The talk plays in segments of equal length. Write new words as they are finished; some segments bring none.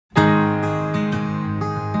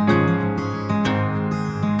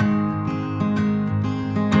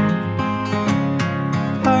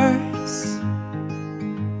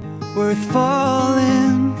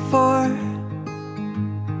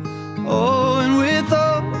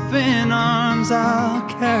open arms, I'll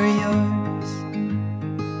carry yours.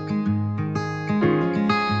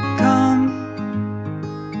 Come,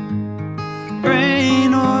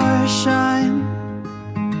 rain or shine,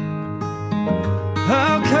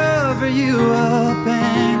 I'll cover you up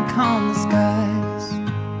and calm the skies.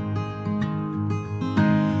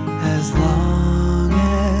 As long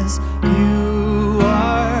as you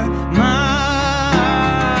are mine,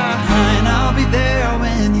 I'll be there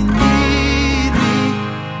when you need me.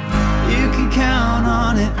 You can count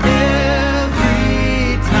on it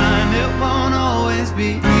every time. It won't always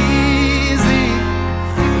be easy,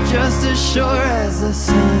 just as sure as the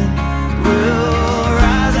sun will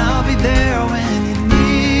rise. I'll be there when you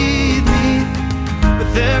need me,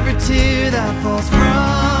 with every tear that falls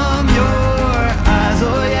from your eyes.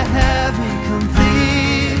 Oh, you have me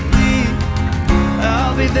completely.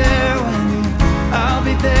 I'll be there when you, I'll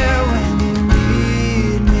be there when you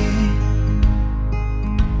need me.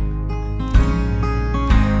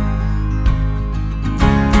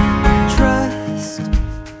 Trust,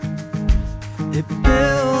 it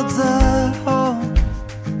builds a home,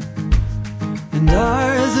 and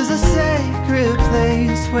ours is a sacred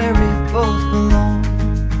place where we both belong.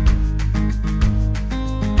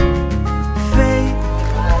 Faith,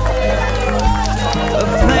 a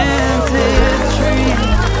planted tree.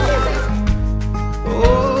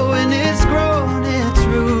 Oh, and it's grown its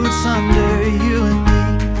roots under you and me.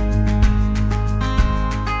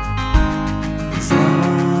 As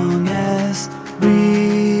long as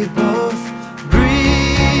we both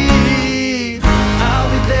breathe, I'll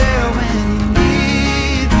be there when you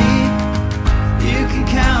need me. You can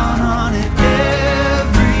count on it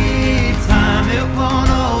every time. It won't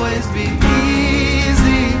always be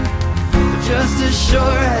easy, but just as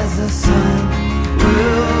sure as the sun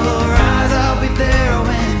will rise, I'll be there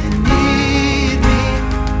when you need me,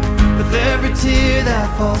 with every tear that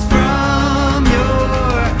falls from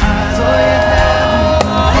your eyes. Oh, you have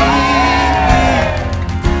me.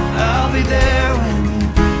 I'll be there when you,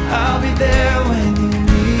 I'll be there when you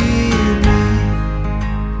need me.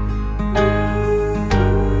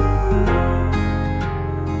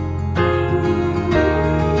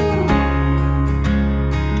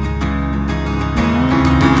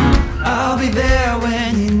 I'll be there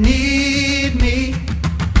when you need me.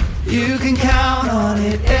 You can count on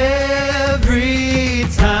it every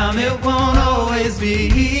time. It won't always be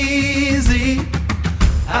easy.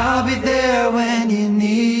 I'll be there when you need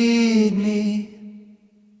me.